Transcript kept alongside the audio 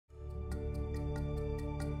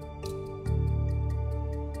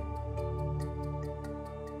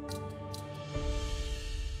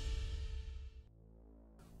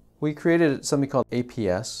We created something called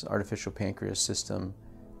APS, Artificial Pancreas System,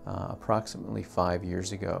 approximately 5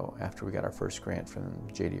 years ago after we got our first grant from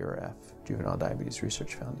JDRF, Juvenile Diabetes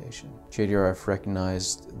Research Foundation. JDRF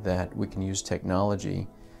recognized that we can use technology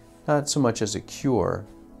not so much as a cure,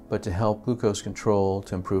 but to help glucose control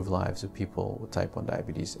to improve lives of people with type 1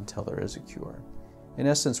 diabetes until there is a cure. In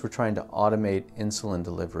essence, we're trying to automate insulin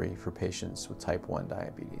delivery for patients with type 1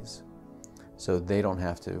 diabetes, so they don't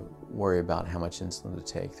have to worry about how much insulin to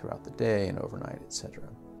take throughout the day and overnight, etc.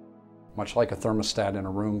 Much like a thermostat in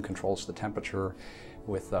a room controls the temperature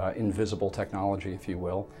with invisible technology, if you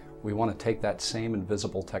will, we want to take that same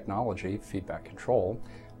invisible technology, feedback control,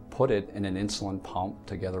 put it in an insulin pump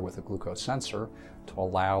together with a glucose sensor to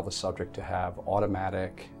allow the subject to have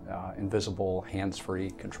automatic, invisible,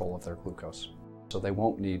 hands-free control of their glucose. So they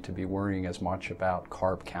won't need to be worrying as much about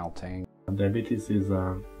carb counting. Diabetes is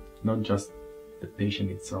not just the patient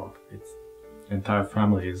itself, it's the entire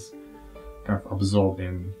family is kind of absorbed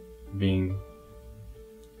in being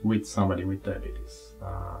with somebody with diabetes.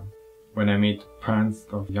 When I meet parents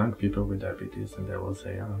of young people with diabetes, and they will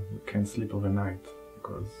say, we can't sleep overnight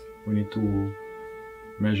because we need to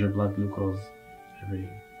measure blood glucose every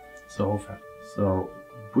so often. So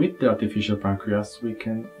with the artificial pancreas, we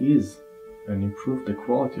can ease and improve the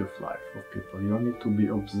quality of life of people. You don't need to be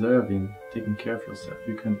observing, taking care of yourself.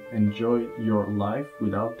 You can enjoy your life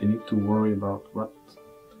without the need to worry about what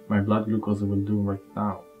my blood glucose will do right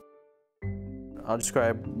now. I'll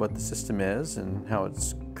describe what the system is and how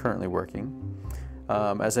it's currently working.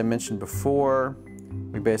 As I mentioned before,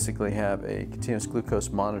 we basically have a continuous glucose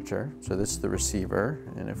monitor. So this is the receiver,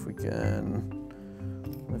 and if we can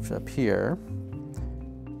lift up here,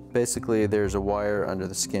 basically there's a wire under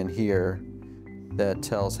the skin here that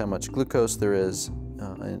tells how much glucose there is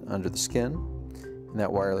under the skin, and that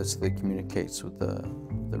wirelessly communicates with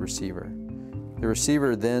the receiver. The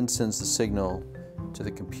receiver then sends the signal to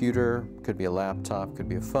the computer, could be a laptop, could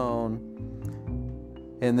be a phone,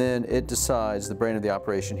 and then it decides, the brain of the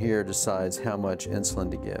operation here decides how much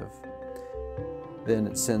insulin to give. Then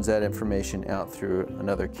it sends that information out through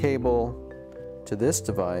another cable to this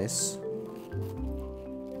device,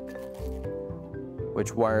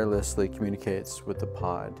 which wirelessly communicates with the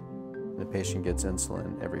pod. The patient gets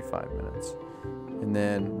insulin every 5 minutes. And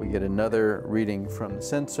then we get another reading from the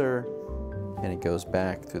sensor, and it goes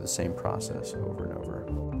back through the same process over and over.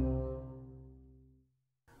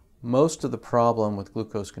 Most of the problem with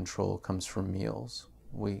glucose control comes from meals.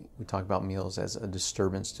 We talk about meals as a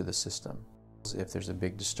disturbance to the system. If there's a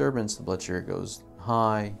big disturbance, the blood sugar goes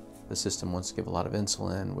high, the system wants to give a lot of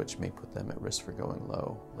insulin, which may put them at risk for going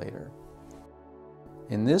low later.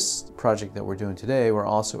 In this project that we're doing today, we're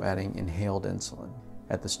also adding inhaled insulin.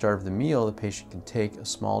 At the start of the meal, the patient can take a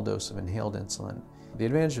small dose of inhaled insulin. The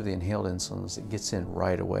advantage of the inhaled insulin is it gets in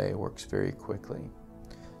right away, works very quickly.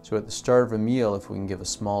 So at the start of a meal, if we can give a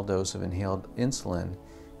small dose of inhaled insulin,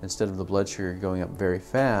 instead of the blood sugar going up very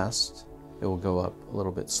fast, it will go up a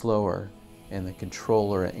little bit slower, and the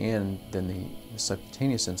controller and then the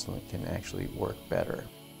subcutaneous insulin can actually work better.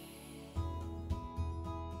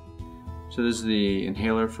 So this is the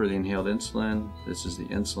inhaler for the inhaled insulin. This is the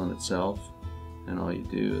insulin itself, and all you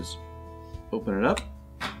do is open it up,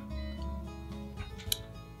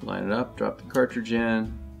 line it up, drop the cartridge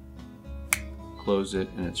in, close it,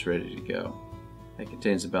 and it's ready to go. It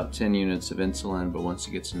contains about 10 units of insulin, but once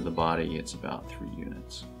it gets into the body, it's about 3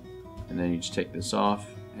 units. And then you just take this off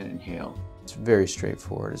and inhale. It's very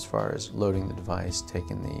straightforward as far as loading the device,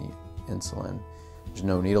 taking the insulin. There's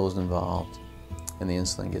no needles involved, and the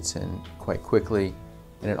insulin gets in quite quickly.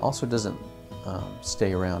 And it also doesn't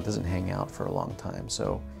stay around, doesn't hang out for a long time.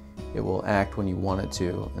 So it will act when you want it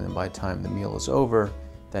to, and then by the time the meal is over,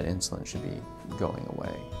 that insulin should be going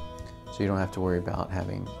away. So you don't have to worry about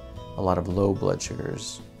having a lot of low blood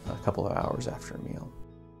sugars a couple of hours after a meal.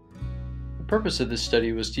 The purpose of this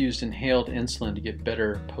study was to use inhaled insulin to get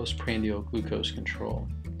better postprandial glucose control.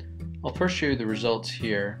 I'll first show you the results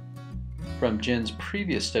here from Jen's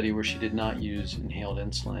previous study where she did not use inhaled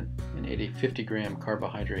insulin and ate a 50-gram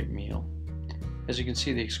carbohydrate meal. As you can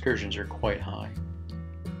see, the excursions are quite high.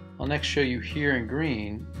 I'll next show you here in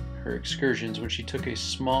green her excursions when she took a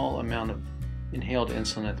small amount of inhaled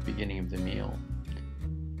insulin at the beginning of the meal.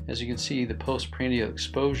 As you can see, the postprandial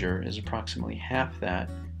exposure is approximately half that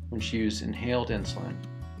when she used inhaled insulin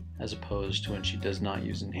as opposed to when she does not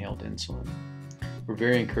use inhaled insulin. We're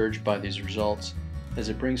very encouraged by these results as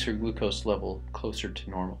it brings her glucose level closer to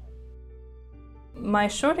normal. My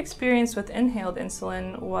short experience with inhaled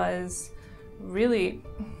insulin was really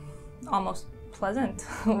almost pleasant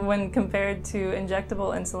when compared to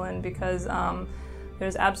injectable insulin because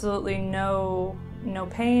there's absolutely no No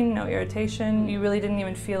pain, no irritation. You really didn't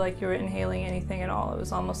even feel like you were inhaling anything at all. It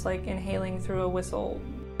was almost like inhaling through a whistle.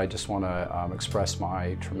 I just want to express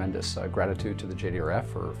my tremendous gratitude to the JDRF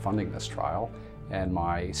for funding this trial and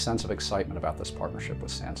my sense of excitement about this partnership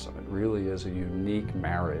with Sansum. It really is a unique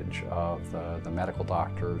marriage of the medical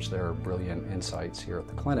doctors, their brilliant insights here at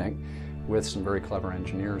the clinic, with some very clever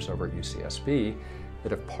engineers over at UCSB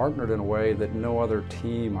that have partnered in a way that no other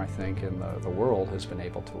team, I think, in the world has been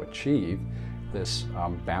able to achieve, this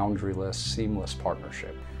boundaryless, seamless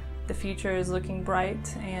partnership. The future is looking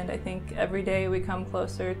bright, and I think every day we come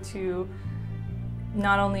closer to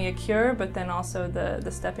not only a cure, but then also the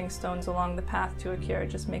stepping stones along the path to a cure,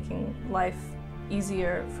 just making life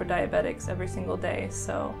easier for diabetics every single day.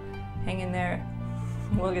 So hang in there,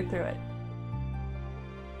 we'll get through it.